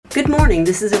Good morning,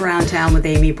 this is Around Town with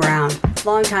Amy Brown.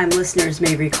 Longtime listeners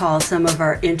may recall some of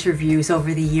our interviews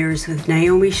over the years with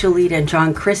Naomi Shalit and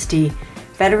John Christie,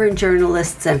 veteran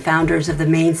journalists and founders of the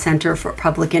Maine Center for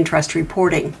Public Interest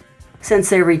Reporting.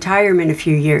 Since their retirement a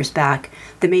few years back,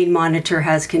 the Maine Monitor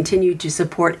has continued to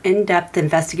support in-depth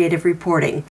investigative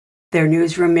reporting. Their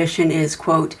newsroom mission is,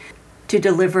 quote, to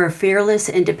deliver fearless,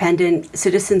 independent,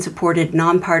 citizen-supported,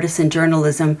 nonpartisan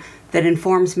journalism that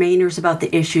informs Mainers about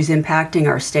the issues impacting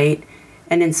our state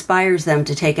and inspires them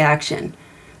to take action.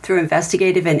 Through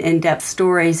investigative and in-depth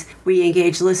stories, we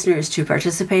engage listeners to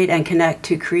participate and connect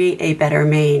to create a better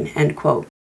Maine, end quote.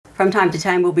 From time to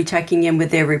time, we'll be checking in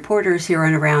with their reporters here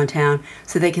and around town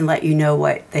so they can let you know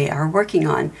what they are working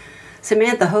on.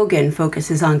 Samantha Hogan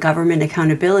focuses on government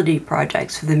accountability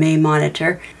projects for the Maine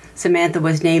Monitor. Samantha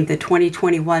was named the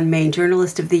 2021 Maine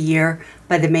Journalist of the Year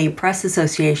by the Maine Press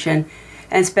Association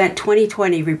and spent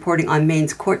 2020 reporting on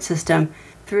Maine's court system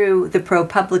through the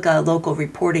ProPublica local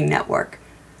reporting network.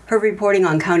 Her reporting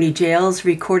on county jails,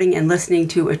 recording and listening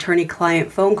to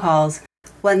attorney-client phone calls,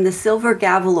 won the Silver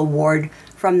Gavel Award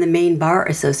from the Maine Bar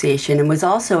Association and was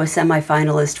also a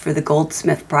semifinalist for the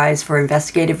Goldsmith Prize for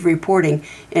Investigative Reporting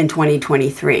in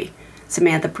 2023.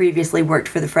 Samantha previously worked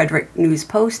for the Frederick News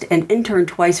Post and interned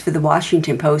twice for the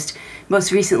Washington Post.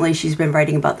 Most recently, she's been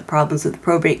writing about the problems with the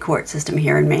probate court system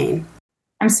here in Maine.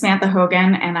 I'm Samantha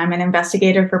Hogan, and I'm an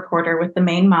investigative reporter with the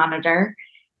Maine Monitor.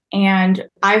 And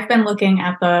I've been looking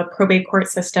at the probate court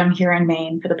system here in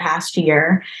Maine for the past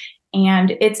year.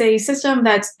 And it's a system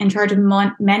that's in charge of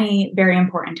many very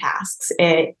important tasks.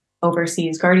 It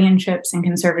oversees guardianships and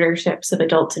conservatorships of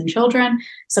adults and children,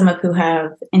 some of who have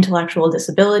intellectual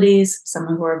disabilities, some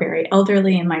who are very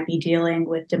elderly and might be dealing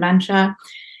with dementia.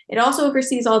 It also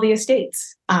oversees all the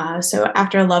estates. So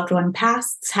after a loved one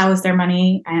passes, how is their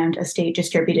money and estate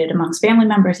distributed amongst family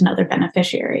members and other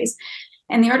beneficiaries?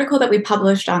 And the article that we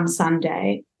published on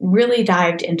Sunday really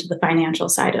dived into the financial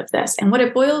side of this. And what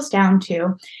it boils down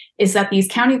to is that these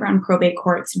county-run probate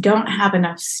courts don't have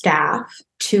enough staff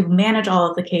to manage all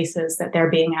of the cases that they're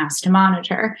being asked to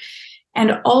monitor.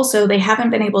 And also, they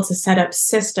haven't been able to set up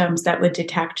systems that would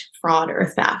detect fraud or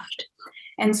theft.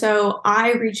 And so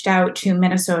I reached out to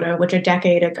Minnesota, which a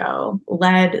decade ago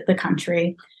led the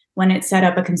country when it set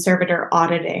up a conservator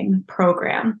auditing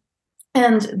program.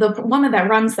 And the woman that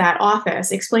runs that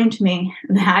office explained to me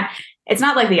that it's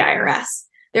not like the IRS.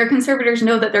 Their conservators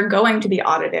know that they're going to be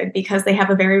audited because they have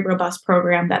a very robust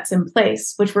program that's in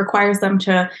place, which requires them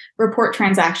to report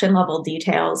transaction level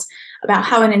details about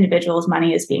how an individual's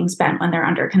money is being spent when they're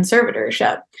under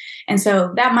conservatorship. And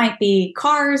so that might be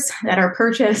cars that are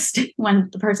purchased when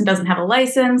the person doesn't have a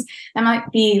license. That might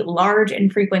be large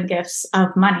and frequent gifts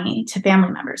of money to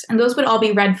family members. And those would all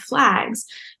be red flags,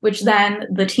 which then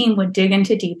the team would dig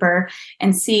into deeper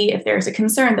and see if there's a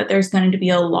concern that there's going to be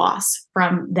a loss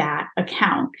from that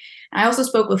account. I also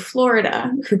spoke with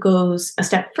Florida, who goes a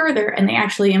step further, and they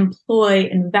actually employ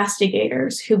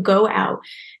investigators who go out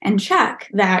and check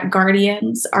that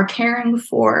guardians are caring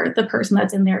for the person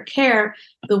that's in their care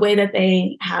the way that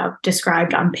they have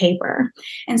described on paper.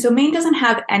 And so Maine doesn't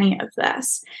have any of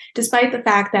this, despite the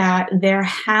fact that there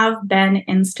have been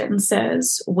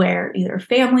instances where either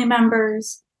family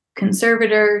members,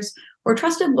 conservators, or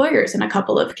trusted lawyers in a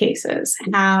couple of cases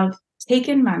have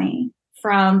taken money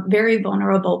from very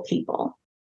vulnerable people.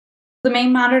 The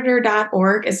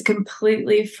MaineMonitor.org is a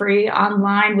completely free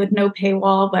online with no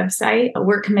paywall website.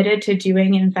 We're committed to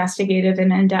doing investigative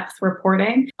and in-depth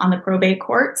reporting on the probate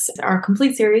courts. Our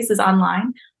complete series is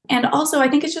online. And also, I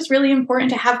think it's just really important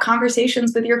to have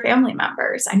conversations with your family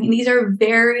members. I mean, these are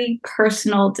very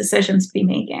personal decisions to be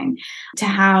making. To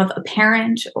have a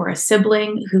parent or a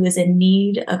sibling who is in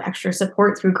need of extra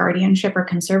support through guardianship or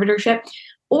conservatorship,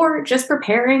 or just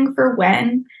preparing for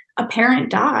when a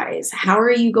parent dies. How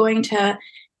are you going to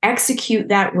execute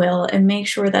that will and make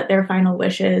sure that their final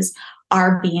wishes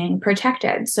are being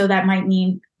protected? So that might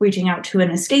mean reaching out to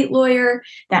an estate lawyer.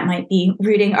 That might be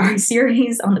reading our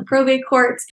series on the probate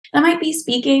courts. That might be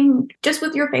speaking just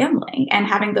with your family and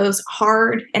having those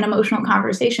hard and emotional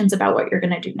conversations about what you're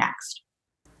going to do next.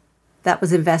 That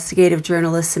was investigative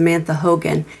journalist Samantha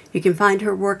Hogan. You can find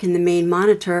her work in the Maine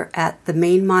Monitor at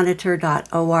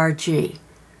themainmonitor.org.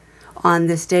 On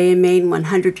this day in Maine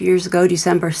 100 years ago,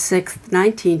 December 6,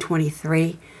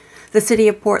 1923, the city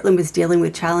of Portland was dealing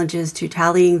with challenges to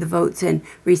tallying the votes in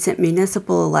recent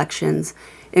municipal elections,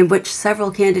 in which several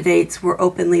candidates were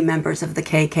openly members of the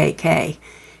KKK.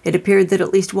 It appeared that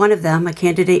at least one of them, a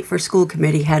candidate for school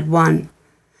committee, had won.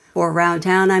 For Around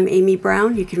Town, I'm Amy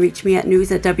Brown. You can reach me at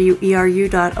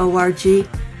news@weru.org.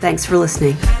 Thanks for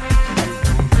listening.